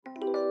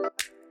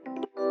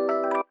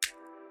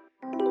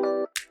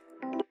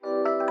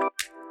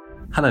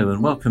Hello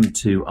and welcome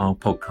to our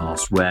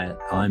podcast where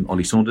I'm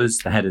Ollie Saunders,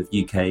 the head of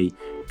UK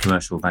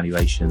Commercial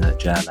Valuation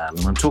at JLL,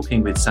 and I'm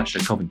talking with Sasha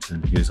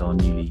Covington, who is our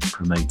newly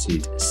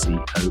promoted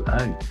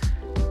COO.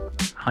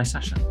 Hi,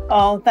 Sasha.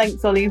 Oh,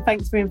 thanks, Ollie, and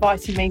thanks for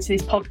inviting me to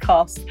this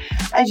podcast.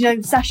 As you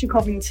know, Sasha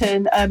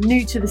Covington,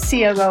 new to the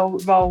COO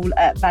role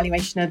at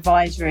Valuation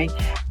Advisory,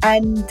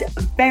 and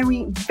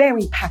very,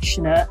 very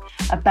passionate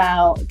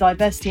about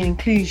diversity and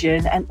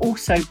inclusion, and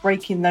also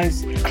breaking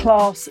those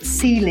class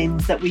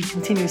ceilings that we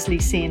continuously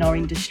see in our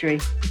industry.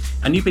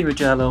 And you've been with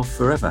JLL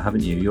forever,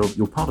 haven't you?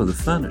 You're part of the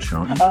furniture,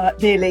 aren't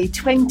you? Nearly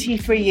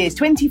 23 years,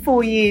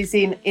 24 years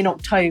in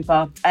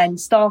October,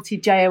 and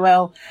started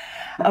JLL.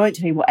 I won't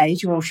tell you what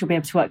age, you all should be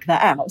able to work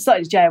that out. I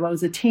started JLL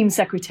as a team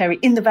secretary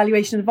in the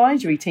Valuation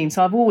Advisory team,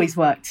 so I've always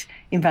worked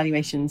in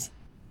valuations.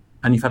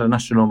 And you've had an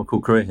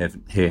astronomical career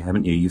here,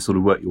 haven't you? You sort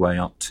of worked your way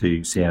up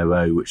to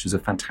COO, which is a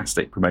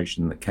fantastic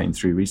promotion that came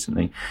through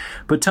recently.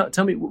 But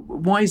tell me,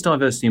 why is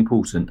diversity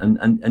important?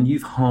 And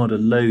you've hired a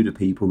load of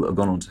people that have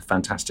gone on to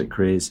fantastic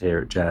careers here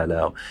at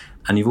JLL,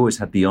 and you've always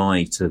had the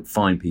eye to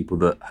find people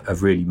that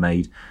have really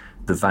made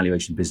the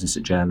valuation business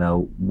at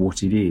JLL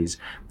what it is.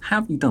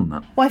 How have you done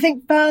that? Well, I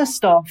think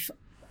first off,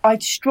 I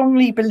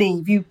strongly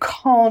believe you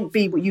can't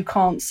be what you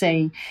can't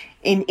see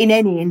in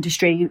any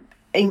industry,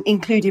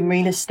 including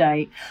real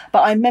estate. But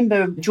I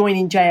remember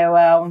joining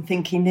JLL and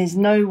thinking there's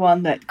no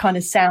one that kind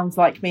of sounds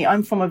like me.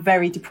 I'm from a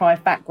very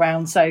deprived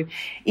background, so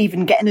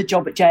even getting a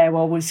job at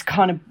JLL was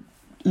kind of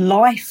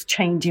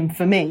life-changing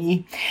for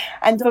me.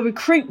 And for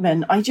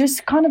recruitment, I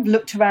just kind of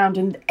looked around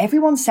and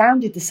everyone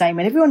sounded the same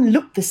and everyone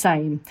looked the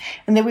same.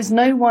 And there was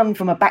no one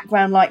from a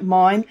background like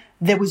mine.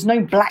 There was no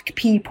black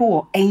people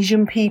or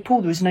Asian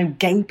people. There was no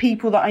gay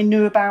people that I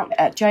knew about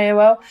at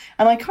JLL.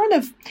 And I kind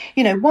of,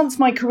 once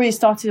my career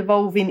started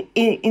evolving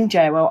in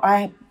JLL,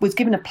 I was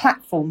given a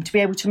platform to be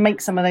able to make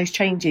some of those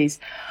changes.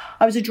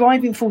 I was a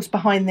driving force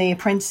behind the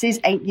apprentices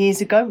 8 years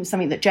ago. It was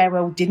something that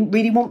JLL didn't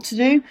really want to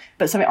do,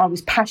 but something I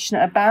was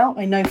passionate about.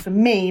 I know for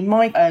me, in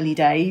my early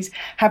days,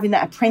 having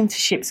that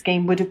apprenticeship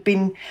scheme would have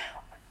been,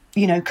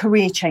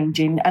 career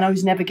changing, and I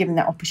was never given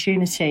that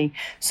opportunity.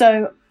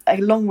 So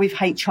along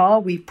with HR,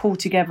 we pulled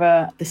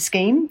together the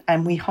scheme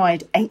and we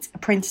hired 8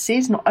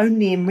 apprentices, not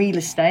only in real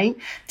estate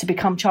to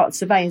become chartered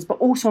surveyors, but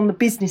also on the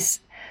business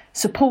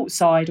support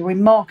side or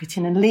in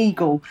marketing and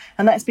legal.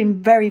 And that's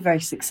been very, very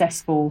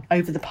successful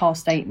over the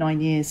past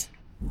 8-9 years.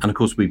 And of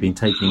course, we've been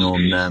taking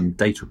on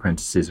data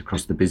apprentices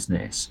across the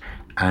business.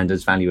 And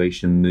as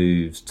valuation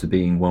moves to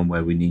being one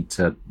where we need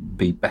to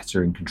be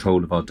better in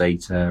control of our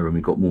data and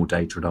we've got more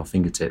data at our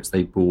fingertips,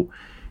 they've brought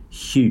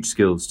huge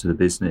skills to the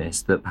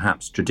business that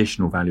perhaps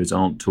traditional valuers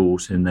aren't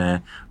taught in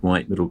their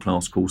white middle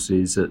class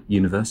courses at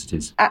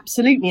universities.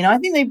 Absolutely. And I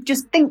think they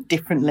just think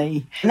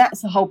differently. And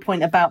that's the whole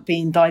point about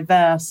being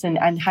diverse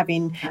and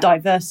having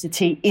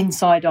diversity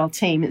inside our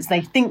team. Is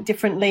they think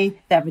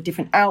differently, they have a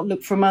different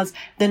outlook from us.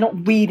 They're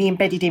not really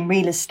embedded in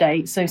real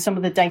estate. So some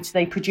of the data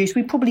they produce,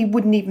 we probably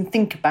wouldn't even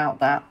think about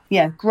that.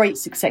 Yeah, great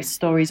success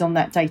stories on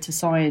that data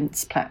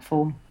science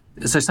platform.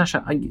 So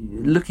Sasha,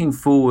 looking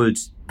forward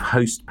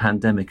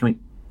post-pandemic,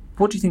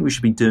 what do you think we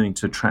should be doing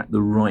to attract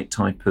the right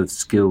type of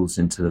skills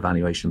into the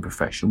valuation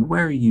profession?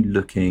 Where are you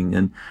looking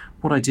and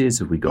what ideas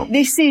have we got?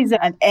 This is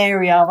an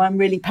area I'm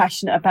really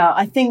passionate about.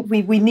 I think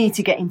we need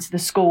to get into the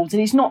schools,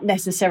 and it's not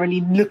necessarily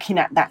looking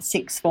at that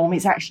sixth form.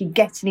 It's actually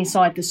getting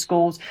inside the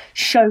schools,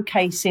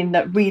 showcasing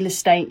that real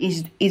estate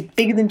is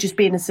bigger than just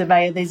being a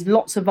surveyor. There's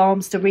lots of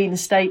arms to real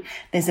estate.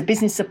 There's a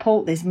business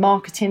support, there's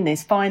marketing,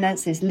 there's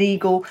finance, there's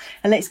legal.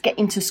 And let's get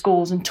into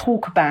schools and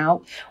talk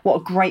about what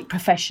a great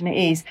profession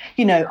it is.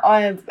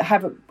 I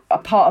have a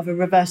part of a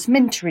reverse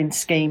mentoring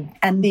scheme,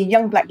 and the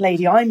young black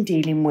lady I'm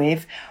dealing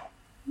with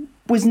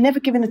was never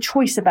given a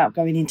choice about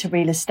going into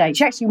real estate.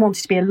 She actually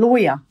wanted to be a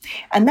lawyer.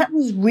 And that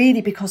was really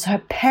because her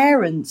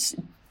parents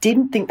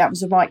didn't think that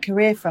was the right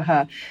career for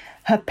her.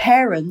 Her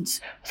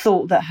parents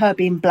thought that her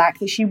being black,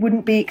 that she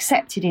wouldn't be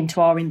accepted into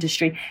our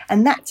industry.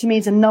 And that to me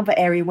is another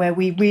area where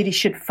we really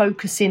should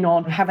focus in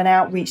on, have an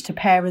outreach to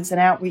parents and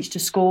outreach to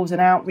schools and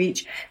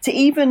outreach to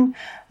even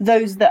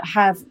those that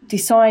have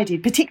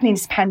decided, particularly in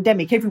this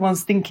pandemic,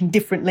 everyone's thinking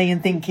differently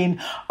and thinking,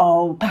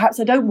 oh, perhaps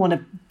I don't want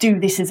to do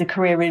this as a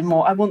career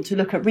anymore. I want to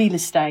look at real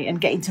estate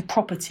and get into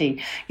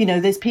property.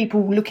 There's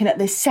people looking at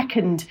their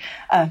second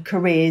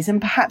careers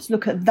and perhaps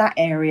look at that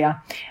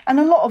area. And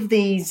a lot of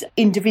these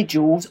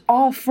individuals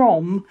are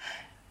from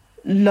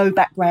low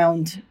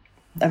background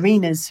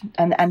arenas,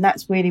 and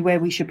that's really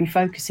where we should be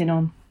focusing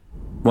on.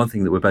 One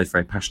thing that we're both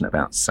very passionate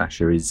about,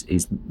 Sasha,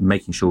 is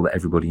making sure that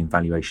everybody in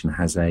valuation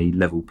has a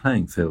level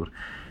playing field.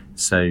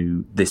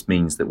 So this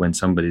means that when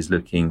somebody's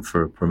looking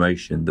for a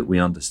promotion, that we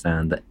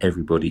understand that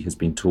everybody has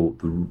been taught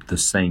the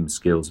same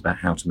skills about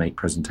how to make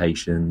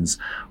presentations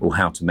or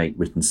how to make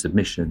written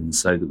submissions,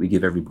 so that we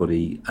give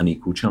everybody an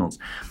equal chance.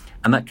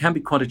 And that can be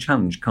quite a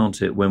challenge,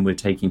 can't it, when we're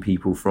taking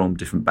people from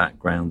different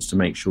backgrounds to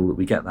make sure that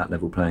we get that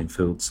level playing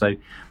field. So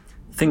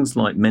things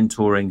like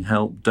mentoring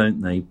help,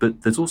 don't they?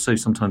 But there's also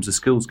sometimes a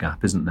skills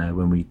gap, isn't there,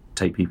 when we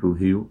take people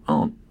who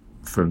aren't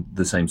from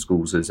the same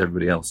schools as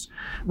everybody else.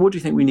 What do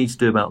you think we need to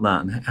do about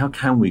that, and how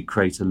can we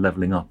create a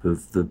levelling up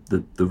of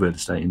the real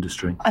estate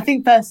industry? I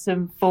think first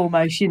and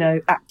foremost,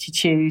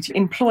 attitude,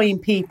 employing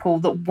people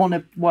that want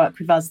to work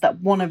with us, that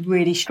want a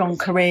really strong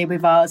career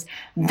with us.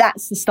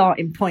 That's the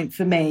starting point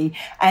for me.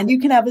 And you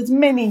can have as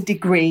many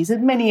degrees, as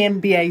many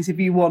MBAs if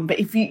you want, but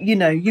if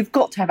you've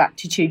got to have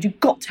attitude, you've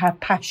got to have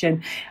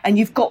passion, and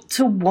you've got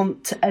to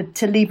want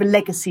to leave a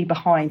legacy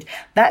behind.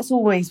 That's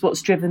always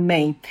what's driven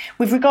me.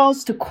 With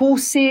regards to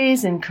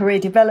courses and career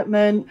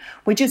development,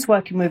 we're just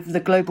working with the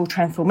global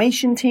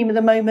transformation team at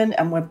the moment,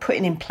 and we're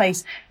putting in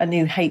place a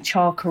new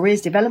HR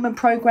careers development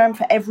program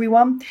for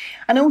everyone.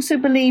 And I also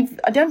believe,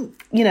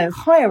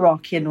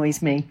 hierarchy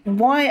annoys me.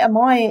 Why am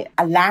I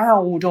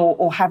allowed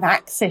or have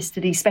access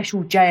to these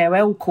special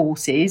JOL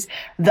courses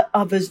that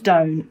others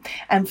don't?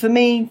 And for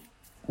me,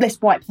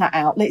 let's wipe that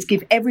out. Let's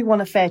give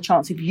everyone a fair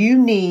chance. If you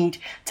need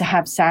to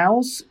have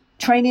sales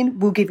training,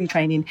 we'll give you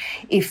training.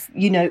 If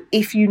you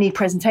need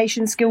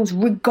presentation skills,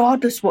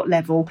 regardless what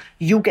level,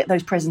 you'll get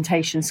those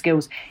presentation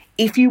skills.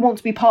 If you want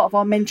to be part of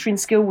our mentoring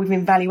skill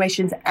within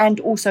valuations and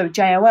also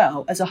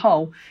JOL as a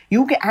whole,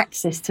 you'll get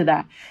access to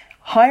that.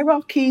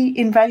 Hierarchy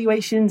in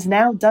valuations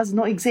now does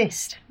not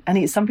exist, and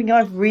it's something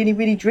I've really,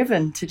 really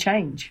driven to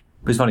change.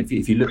 But it's funny,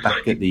 if you look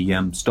back at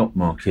the stock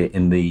market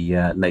in the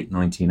late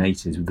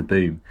 1980s with the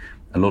boom,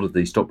 a lot of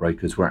the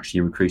stockbrokers were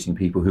actually recruiting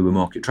people who were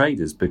market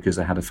traders because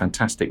they had a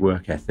fantastic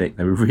work ethic.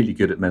 They were really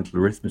good at mental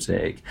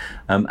arithmetic,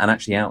 and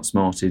actually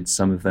outsmarted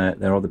some of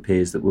their other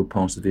peers that were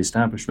part of the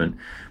establishment.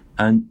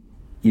 And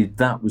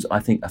that was, I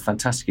think, a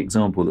fantastic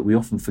example that we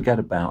often forget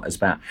about, as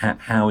about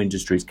how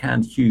industries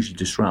can hugely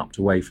disrupt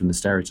away from the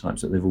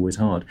stereotypes that they've always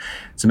had.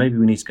 So maybe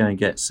we need to go and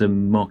get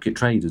some market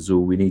traders, or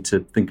we need to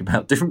think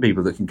about different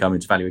people that can come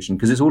into valuation,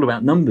 because it's all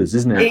about numbers,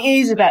 isn't it? It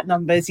is about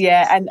numbers,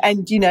 yeah.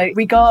 And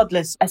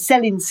regardless, a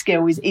selling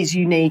skill is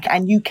unique,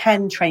 and you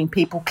can train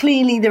people.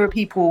 Clearly, there are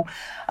people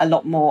a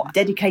lot more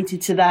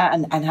dedicated to that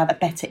and have a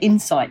better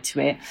insight to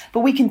it. But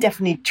we can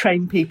definitely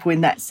train people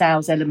in that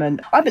sales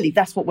element. I believe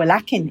that's what we're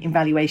lacking in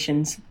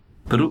valuations.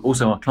 But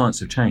also our clients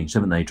have changed,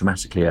 haven't they,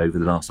 dramatically over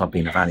the last... I've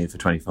been a valuer for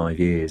 25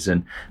 years,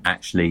 and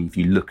actually, if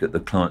you look at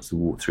the clients that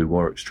walk through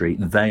Warwick Street,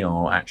 they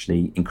are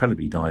actually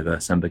incredibly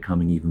diverse and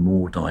becoming even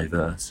more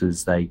diverse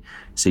as they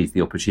seize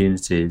the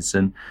opportunities.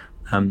 And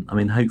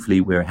hopefully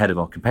we're ahead of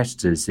our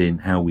competitors in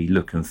how we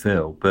look and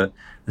feel, but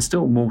there's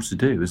still more to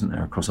do, isn't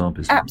there, across our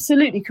business?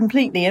 Absolutely,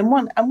 completely. And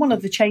one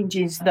of the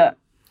changes that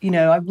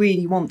I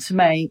really want to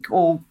make,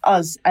 or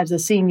us as a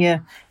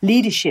senior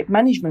leadership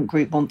management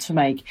group want to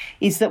make,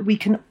 is that we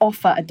can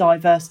offer a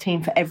diverse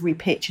team for every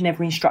pitch and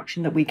every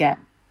instruction that we get.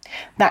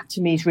 That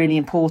to me is really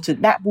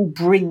important. That will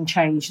bring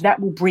change, that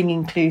will bring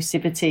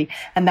inclusivity,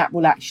 and that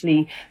will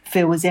actually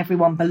feel as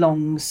everyone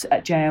belongs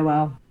at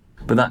JOL.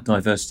 But that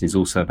diversity is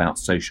also about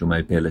social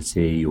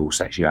mobility or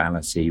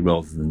sexuality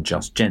rather than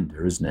just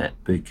gender, isn't it?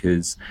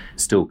 Because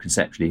still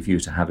conceptually, if you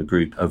were to have a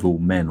group of all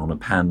men on a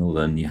panel,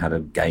 and you had a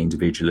gay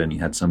individual, and you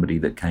had somebody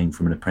that came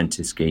from an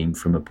apprentice scheme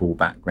from a poor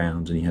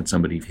background, and you had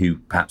somebody who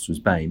perhaps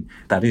was BAME,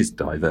 that is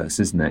diverse,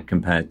 isn't it,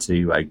 compared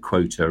to a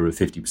quota of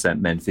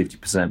 50% men,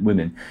 50%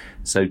 women.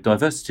 So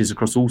diversity is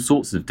across all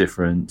sorts of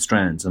different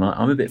strands. And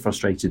I'm a bit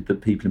frustrated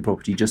that people in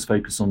property just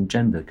focus on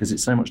gender, because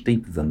it's so much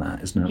deeper than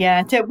that, isn't it?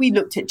 Yeah, we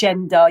looked at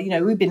gender.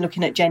 We've been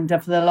looking at gender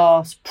for the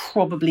last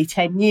probably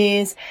 10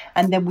 years.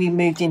 And then we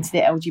moved into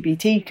the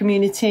LGBT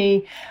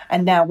community.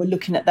 And now we're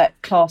looking at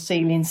that class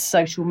ceiling,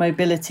 social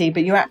mobility.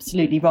 But you're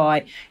absolutely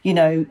right.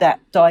 That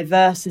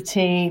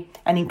diversity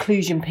and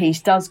inclusion piece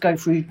does go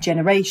through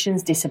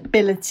generations,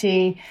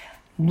 disability,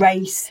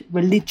 race,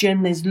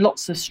 religion. There's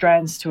lots of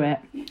strands to it.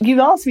 You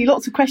asked me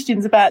lots of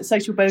questions about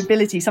social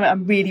mobility, something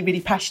I'm really,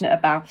 really passionate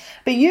about.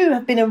 But you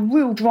have been a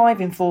real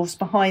driving force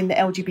behind the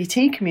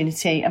LGBT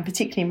community, and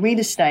particularly in real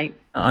estate.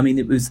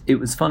 It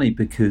was funny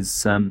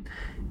because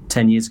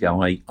 10 years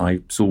ago,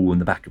 I saw in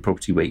the back of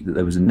Property Week that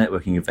there was a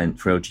networking event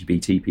for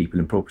LGBT people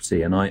in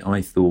property, and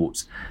I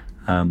thought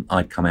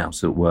I'd come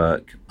out at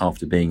work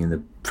after being in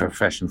the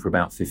profession for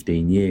about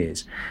 15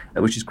 years,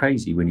 which is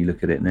crazy when you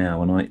look at it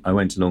now. And I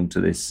went along to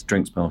this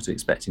drinks party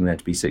expecting there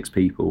to be 6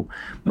 people,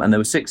 and there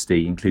were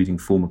 60, including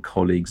former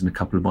colleagues and a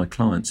couple of my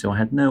clients, so I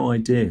had no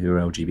idea who were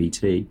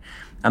LGBT.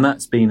 And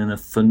that's been a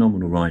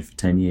phenomenal ride for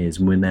 10 years,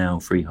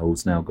 and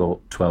Freehold's now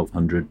got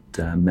 1,200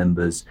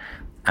 members.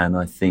 And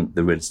I think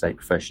the real estate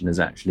profession has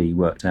actually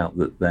worked out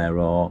that there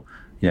are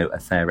a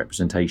fair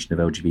representation of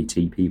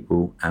LGBT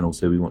people, and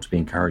also we want to be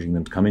encouraging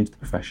them to come into the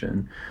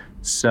profession.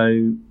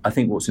 So I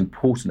think what's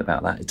important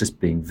about that is just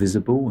being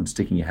visible and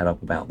sticking your head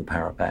up about the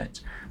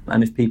parapet.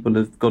 And if people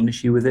have got an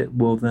issue with it,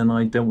 well, then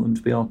I don't want them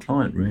to be our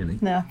client, really.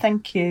 No,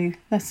 thank you.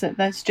 That's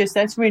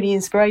really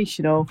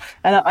inspirational.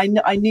 And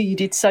I knew you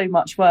did so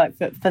much work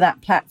for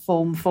that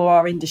platform, for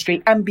our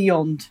industry and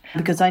beyond,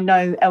 because I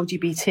know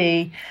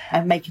LGBT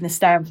and making a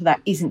stand for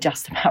that isn't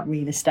just about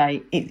real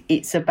estate.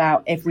 It's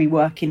about every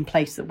working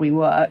place that we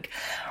work.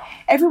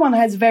 Everyone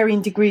has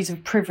varying degrees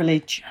of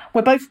privilege.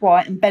 We're both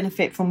white and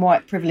benefit from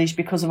white privilege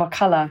because of our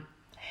colour.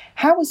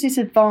 How has this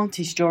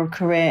advantaged your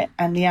career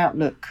and the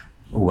outlook?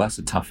 Oh, that's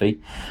a toughie.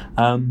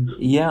 I'm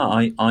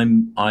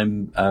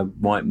a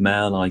white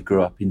male. I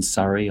grew up in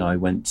Surrey. I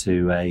went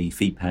to a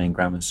fee-paying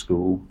grammar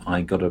school.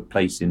 I got a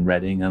place in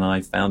Reading, and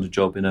I found a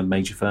job in a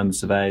major firm of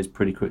surveyors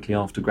pretty quickly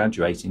after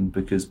graduating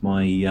because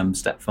my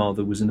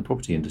stepfather was in the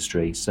property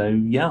industry. So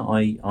yeah,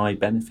 I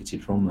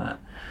benefited from that,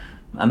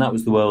 and that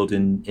was the world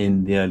in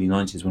the early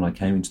 90s when I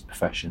came into the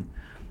profession.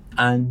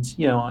 And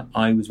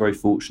I was very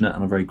fortunate,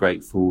 and I'm very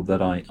grateful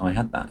that I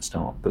had that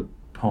start. But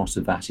part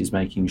of that is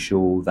making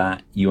sure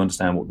that you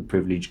understand what the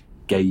privilege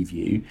gave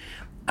you,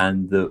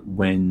 and that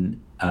when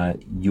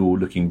you're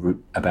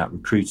looking about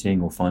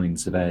recruiting or finding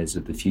surveyors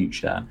of the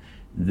future,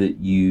 that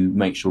you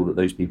make sure that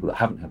those people that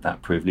haven't had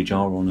that privilege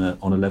are on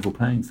a level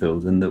playing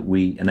field, and that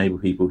we enable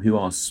people who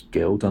are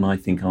skilled. And I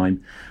think I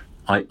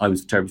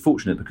was terribly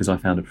fortunate because I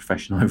found a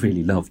profession I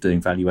really love doing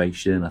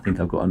valuation. I think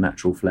I've got a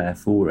natural flair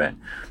for it,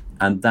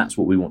 and that's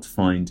what we want to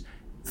find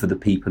for the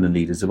people and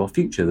leaders of our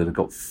future, that have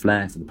got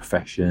flair for the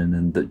profession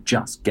and that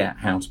just get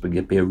how to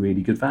be a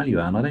really good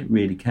valuer. And I don't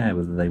really care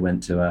whether they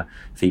went to a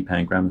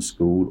fee-paying grammar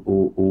school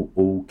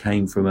or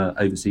came from an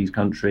overseas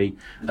country.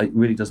 It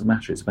really doesn't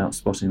matter. It's about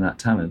spotting that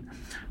talent.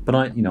 But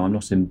I'm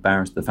not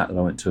embarrassed the fact that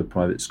I went to a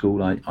private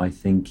school. I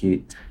think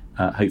it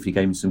hopefully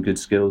gave me some good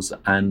skills,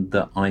 and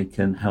that I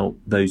can help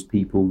those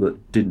people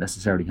that didn't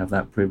necessarily have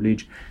that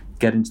privilege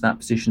get into that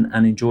position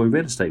and enjoy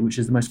real estate, which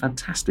is the most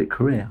fantastic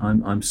career.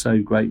 I'm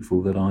so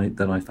grateful that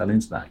I fell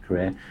into that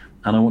career,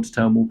 and I want to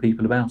tell more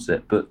people about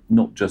it, but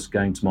not just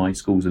going to my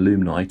school's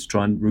alumni to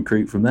try and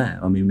recruit from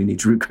there. I mean, we need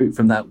to recruit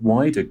from that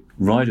wider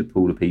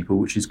pool of people,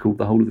 which is called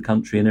the whole of the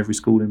country and every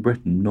school in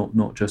Britain,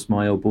 not just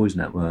my old boys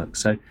network.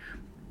 So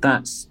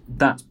that's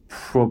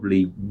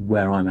probably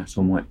where I'm at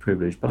on white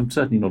privilege, but I'm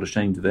certainly not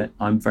ashamed of it.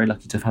 I'm very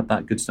lucky to have had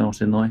that good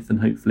start in life,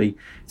 and hopefully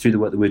through the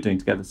work that we're doing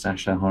together,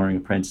 Sasha, hiring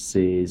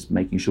apprentices,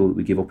 making sure that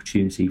we give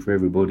opportunity for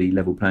everybody,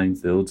 level playing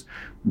fields,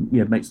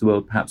 makes the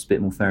world perhaps a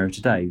bit more fairer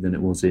today than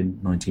it was in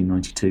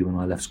 1992 when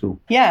I left school.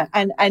 Yeah,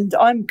 and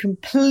I'm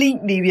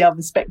completely the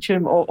other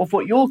spectrum of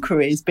what your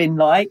career's been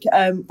like.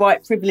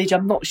 White privilege,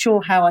 I'm not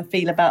sure how I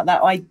feel about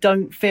that. I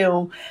don't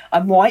feel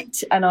I'm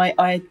white, and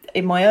I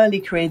in my early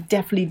career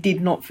definitely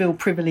did not feel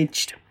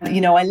privileged.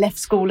 I left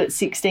school at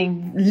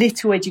 16,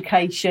 little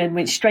education,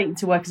 went straight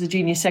into work as a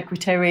junior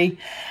secretary,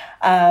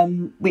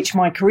 which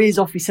my careers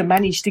officer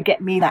managed to get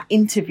me that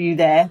interview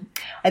there.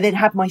 I then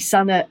had my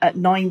son at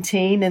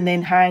 19, and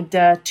then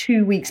had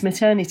 2 weeks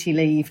maternity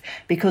leave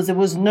because there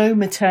was no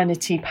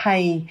maternity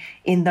pay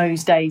in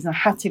those days. I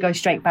had to go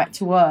straight back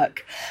to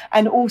work.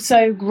 And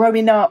also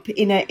growing up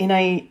in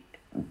a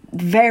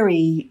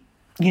very,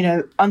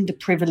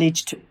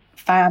 underprivileged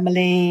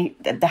family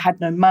that had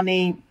no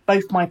money.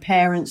 Both my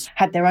parents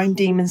had their own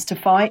demons to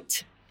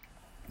fight,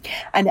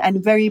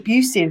 and very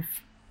abusive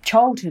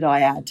childhood I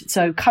had.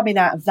 So coming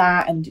out of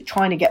that and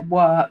trying to get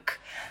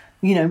work,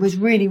 was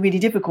really, really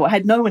difficult. I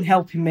had no one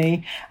helping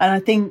me. And I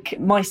think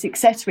my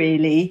success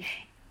really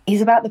is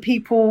about the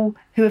people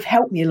who have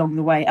helped me along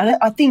the way. And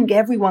I think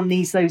everyone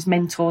needs those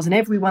mentors, and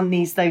everyone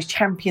needs those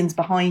champions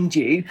behind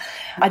you.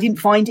 I didn't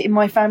find it in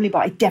my family, but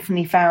I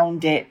definitely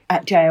found it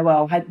at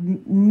JOL.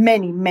 Had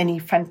many, many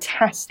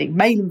fantastic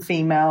male and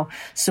female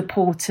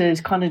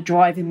supporters kind of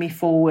driving me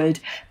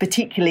forward,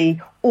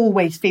 particularly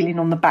always feeling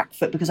on the back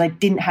foot because I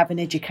didn't have an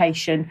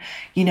education.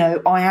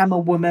 I am a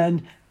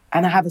woman,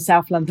 and I have a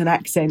South London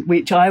accent,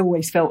 which I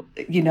always felt,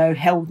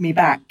 held me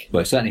back.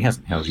 Well, it certainly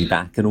hasn't held you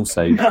back. And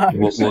also,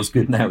 what was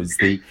good now is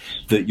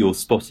that you're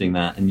spotting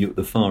that, and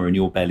the fire in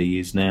your belly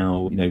is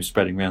now,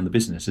 spreading around the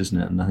business,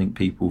 isn't it? And I think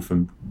people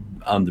from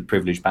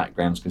underprivileged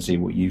backgrounds can see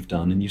what you've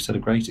done, and you've set a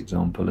great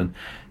example and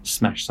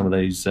smashed some of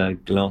those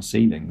glass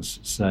ceilings.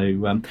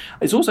 So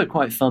it's also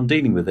quite fun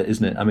dealing with it,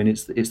 isn't it? I mean,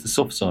 it's the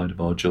soft side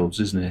of our jobs,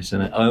 isn't it?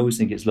 And I always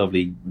think it's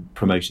lovely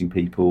promoting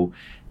people.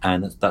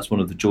 And that's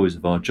one of the joys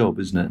of our job,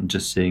 isn't it? And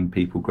just seeing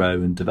people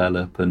grow and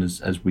develop, and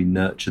as we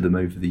nurture them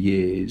over the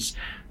years,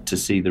 to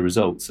see the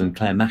results. And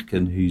Claire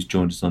Macken, who's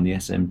joined us on the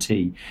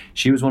SMT,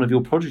 she was one of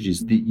your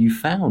prodigies that you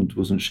found,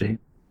 wasn't she?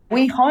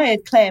 We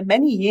hired Claire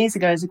many years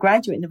ago as a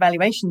graduate in the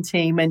valuation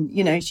team, and,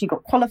 she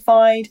got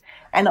qualified,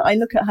 and I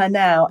look at her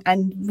now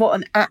and what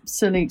an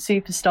absolute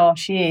superstar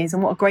she is,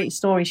 and what a great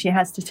story she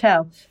has to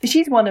tell. But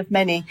she's one of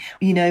many.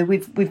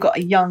 We've got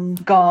a young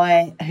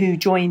guy who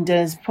joined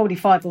us probably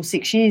 5 or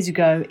 6 years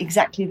ago,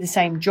 exactly the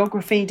same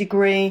geography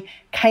degree,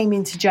 came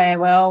into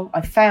JOL.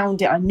 I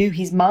found it. I knew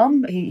his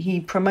mum. He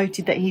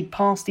promoted that he'd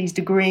passed his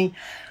degree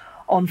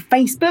on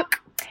Facebook.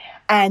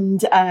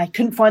 And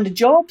couldn't find a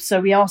job,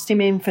 so we asked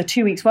him in for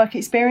 2 weeks work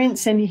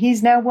experience, and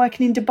he's now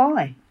working in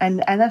Dubai.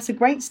 And that's a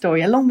great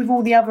story, along with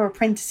all the other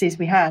apprentices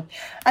we had.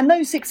 And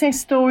those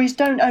success stories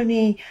don't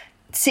only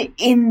sit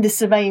in the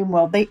surveying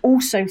world, they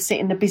also sit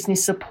in the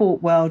business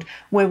support world,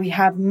 where we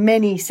have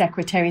many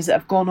secretaries that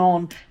have gone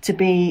on to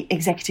be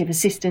executive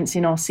assistants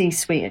in our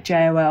C-suite at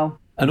JOL.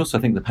 And also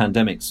I think the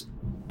pandemic's,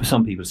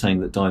 some people are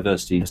saying that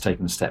diversity has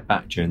taken a step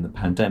back during the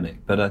pandemic,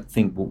 but I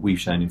think what we've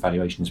shown in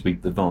valuation is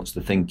we've advanced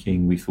the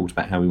thinking, we've thought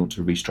about how we want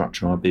to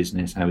restructure our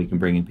business, how we can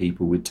bring in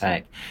people with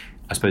tech,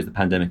 I suppose the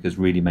pandemic has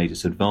really made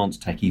us advance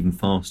tech even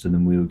faster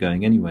than we were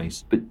going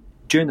anyways. But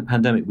during the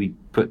pandemic, we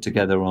put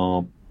together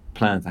our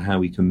plan for how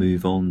we can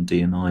move on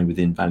D&I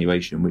within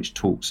valuation, which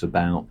talks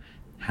about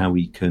how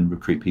we can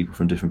recruit people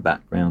from different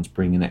backgrounds,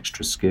 bring in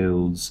extra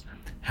skills,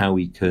 how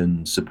we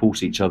can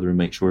support each other and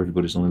make sure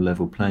everybody's on a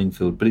level playing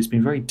field. But it's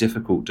been very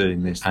difficult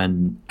doing this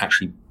and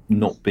actually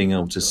not being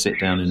able to sit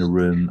down in a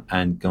room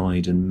and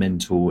guide and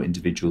mentor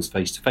individuals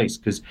face to face,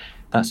 because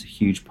that's a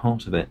huge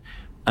part of it.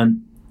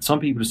 And some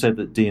people have said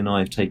that D&I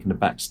have taken a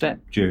back step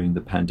during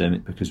the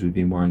pandemic because we've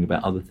been worrying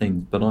about other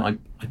things. But I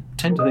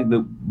tend to think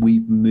that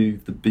we've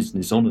moved the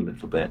business on a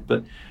little bit.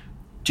 But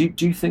do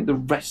you think the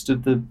rest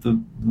of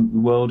the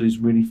world is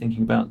really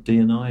thinking about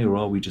D&I, or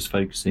are we just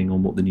focusing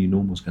on what the new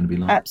normal is going to be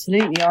like?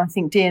 Absolutely. I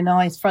think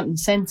D&I is front and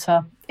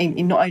centre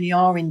in not only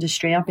our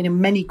industry. I've been in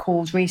many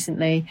calls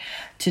recently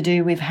to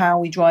do with how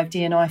we drive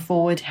D&I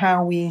forward,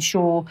 how we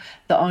ensure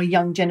that our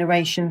young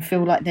generation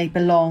feel like they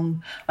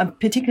belong. And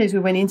particularly as we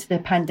went into the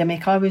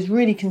pandemic, I was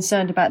really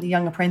concerned about the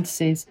young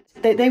apprentices.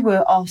 They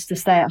were asked to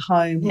stay at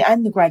home,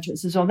 and the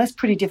graduates as well. That's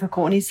pretty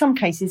difficult. And in some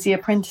cases, the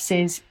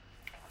apprentices,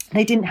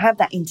 they didn't have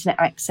that internet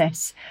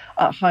access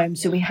at home,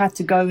 so we had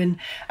to go and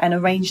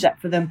arrange that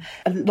for them.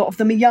 A lot of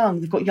them are young,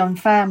 they've got young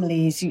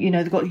families,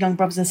 they've got young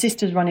brothers and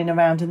sisters running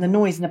around, and the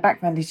noise in the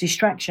background is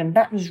distraction.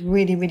 That was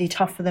really, really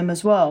tough for them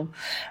as well.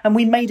 And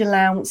we made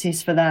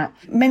allowances for that.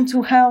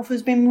 Mental health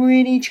has been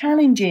really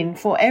challenging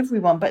for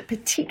everyone, but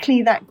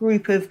particularly that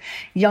group of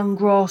young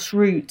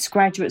grassroots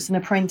graduates and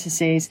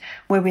apprentices,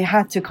 where we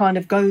had to kind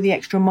of go the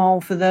extra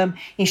mile for them,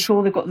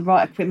 ensure they've got the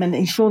right equipment,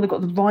 ensure they've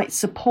got the right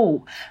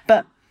support.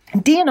 But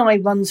D&I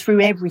runs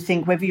through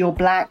everything, whether you're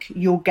black,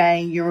 you're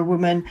gay, you're a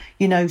woman,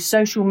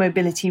 social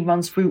mobility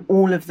runs through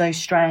all of those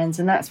strands.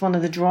 And that's one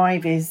of the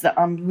drivers that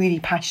I'm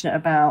really passionate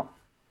about.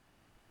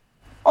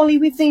 Ollie,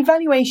 with the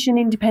Valuation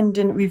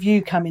Independent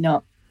Review coming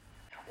up,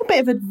 what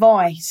bit of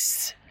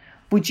advice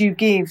would you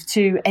give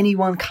to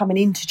anyone coming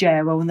into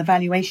JRL and the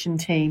valuation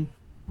team?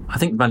 I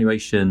think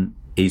valuation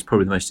is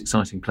probably the most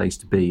exciting place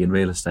to be in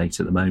real estate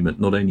at the moment.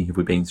 Not only have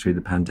we been through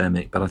the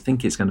pandemic, but I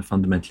think it's going to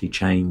fundamentally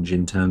change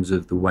in terms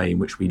of the way in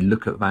which we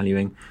look at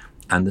valuing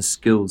and the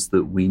skills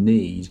that we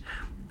need.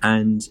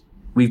 And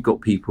we've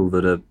got people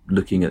that are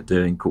looking at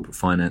doing corporate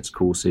finance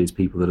courses,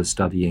 people that are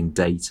studying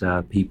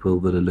data, people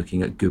that are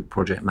looking at good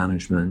project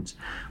management.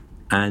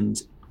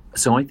 And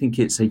so I think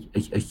it's a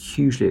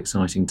hugely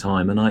exciting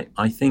time. And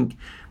I think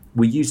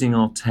we're using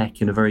our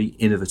tech in a very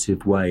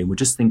innovative way, and we're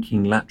just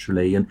thinking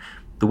laterally. And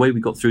the way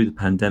we got through the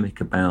pandemic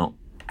about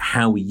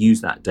how we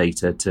use that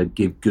data to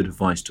give good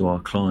advice to our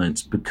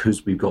clients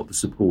because we've got the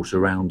support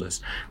around us,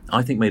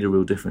 I think made a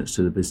real difference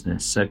to the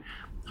business. So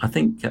I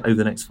think over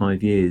the next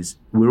 5 years,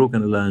 we're all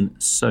going to learn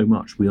so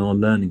much. We are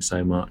learning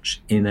so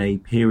much in a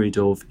period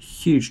of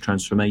huge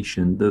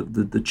transformation.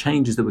 The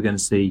changes that we're going to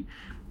see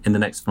in the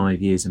next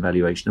 5 years in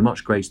valuation are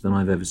much greater than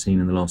I've ever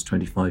seen in the last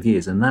 25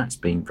 years. And that's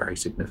been very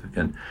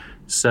significant.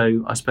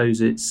 So I suppose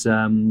it's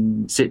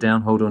sit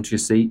down, hold on to your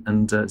seat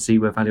and see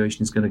where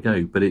valuation is going to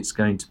go. But it's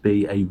going to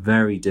be a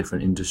very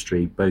different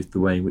industry, both the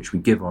way in which we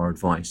give our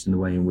advice and the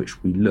way in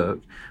which we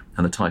look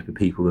and the type of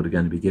people that are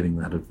going to be giving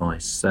that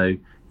advice. So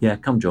yeah,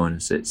 come join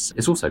us.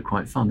 It's also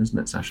quite fun, isn't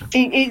it, Sasha?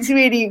 It's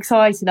really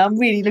exciting. I'm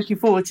really looking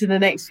forward to the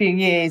next few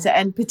years,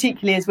 and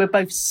particularly as we're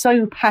both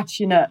so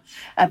passionate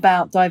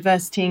about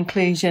diversity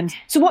inclusion.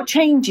 So what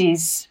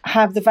changes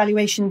have the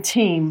valuation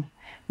team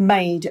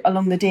made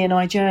along the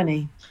D&I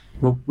journey?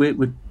 Well,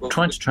 we're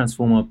trying to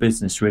transform our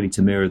business really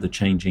to mirror the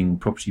changing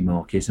property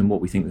market and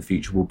what we think the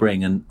future will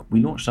bring. And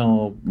we launched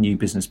our new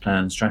business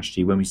plan and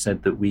strategy when we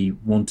said that we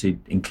wanted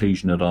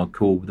inclusion at our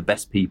core with the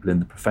best people in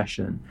the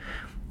profession.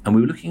 And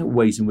we were looking at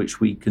ways in which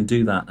we can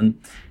do that. And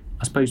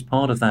I suppose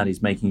part of that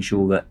is making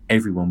sure that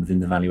everyone within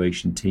the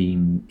valuation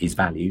team is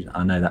valued.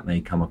 I know that may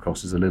come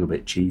across as a little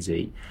bit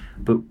cheesy,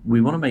 but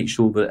we want to make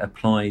sure that it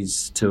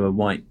applies to a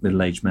white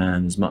middle-aged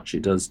man as much as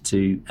it does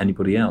to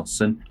anybody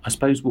else. And I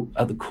suppose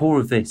at the core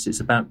of this, it's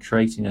about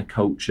creating a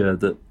culture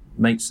that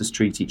makes us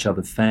treat each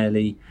other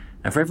fairly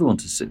and for everyone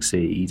to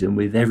succeed, and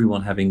with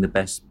everyone having the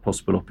best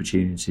possible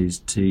opportunities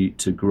to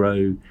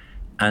grow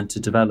and to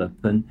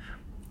develop. And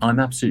I'm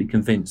absolutely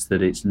convinced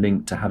that it's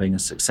linked to having a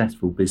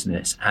successful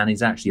business and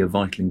is actually a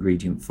vital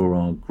ingredient for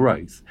our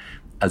growth,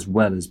 as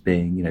well as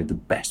being, the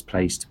best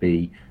place to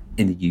be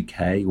in the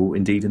UK or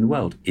indeed in the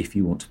world if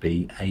you want to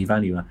be a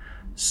valuer.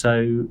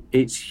 So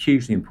it's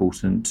hugely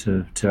important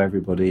to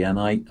everybody, and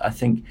I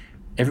think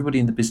everybody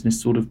in the business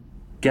sort of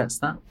gets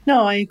that.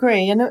 No, I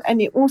agree.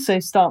 And it also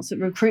starts at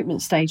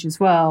recruitment stage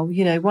as well.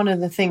 One of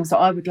the things that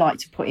I would like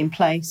to put in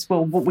place,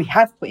 well, what we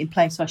have put in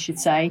place, I should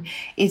say,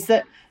 is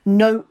that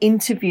no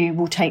interview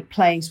will take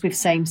place with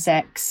same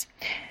sex.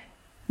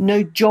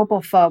 No job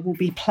offer will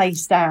be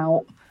placed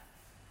out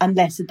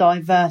unless a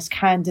diverse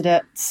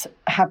candidates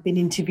have been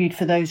interviewed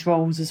for those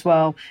roles as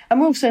well. And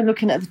we're also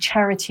looking at the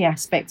charity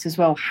aspect as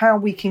well, how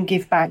we can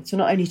give back to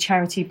not only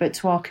charity but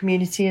to our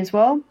community as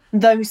well.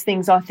 Those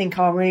things I think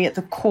are really at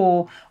the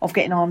core of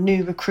getting our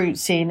new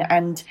recruits in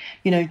and,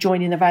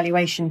 joining the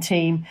valuation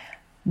team.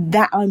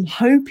 that I'm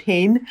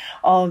hoping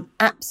are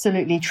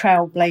absolutely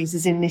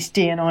trailblazers in this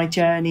D&I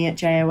journey at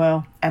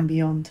JOL and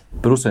beyond.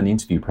 But also in the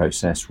interview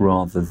process,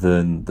 rather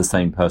than the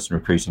same person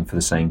recruiting for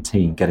the same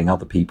team, getting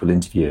other people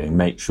interviewing,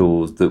 make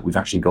sure that we've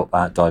actually got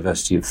that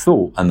diversity of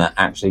thought, and that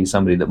actually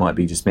somebody that might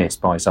be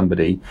dismissed by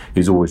somebody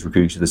who's always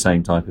recruited the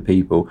same type of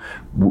people.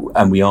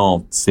 And we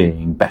are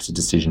seeing better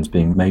decisions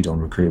being made on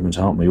recruitment,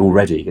 aren't we,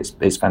 already?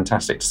 It's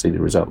fantastic to see the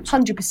results.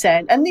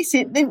 100%. And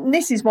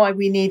this is why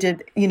we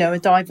needed, a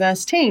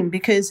diverse team,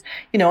 because,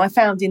 I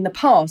found in the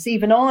past,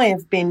 even I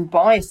have been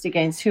biased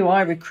against who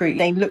I recruit.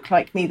 They look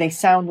like me, they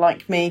sound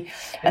like me,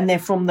 and they're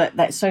from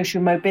that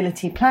social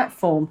mobility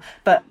platform.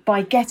 But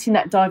by getting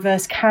that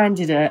diverse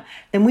candidate,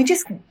 then we'll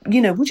just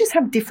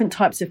have different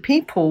types of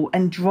people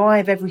and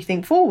drive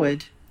everything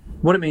forward.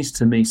 What it means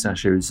to me,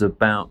 Sasha, is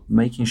about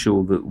making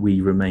sure that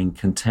we remain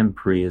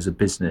contemporary as a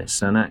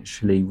business and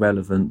actually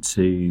relevant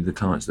to the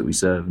clients that we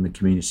serve and the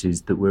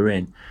communities that we're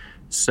in.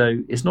 So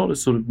it's not a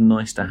sort of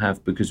nice to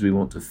have because we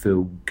want to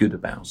feel good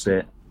about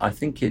it. I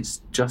think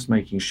it's just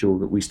making sure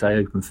that we stay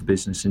open for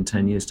business in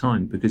 10 years'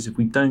 time, because if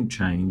we don't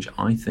change,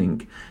 I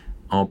think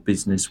our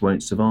business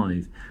won't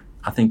survive.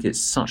 I think it's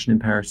such an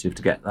imperative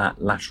to get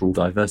that lateral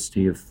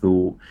diversity of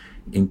thought,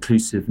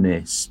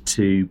 inclusiveness,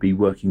 to be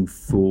working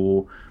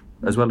for,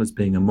 as well as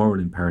being a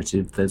moral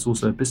imperative, there's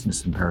also a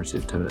business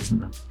imperative to it, isn't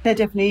there? There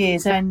definitely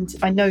is. And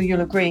I know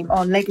you'll agree,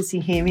 our legacy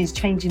here is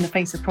changing the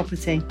face of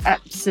property,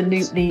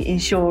 absolutely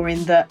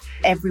ensuring that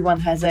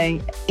everyone has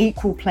an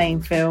equal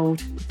playing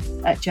field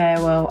at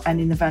JOL and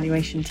in the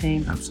valuation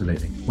team.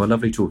 Absolutely. Well,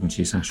 lovely talking to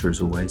you, Sasha,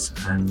 as always.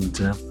 And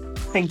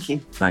thank you.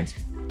 Thanks.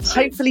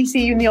 Hopefully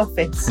see you in the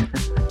office.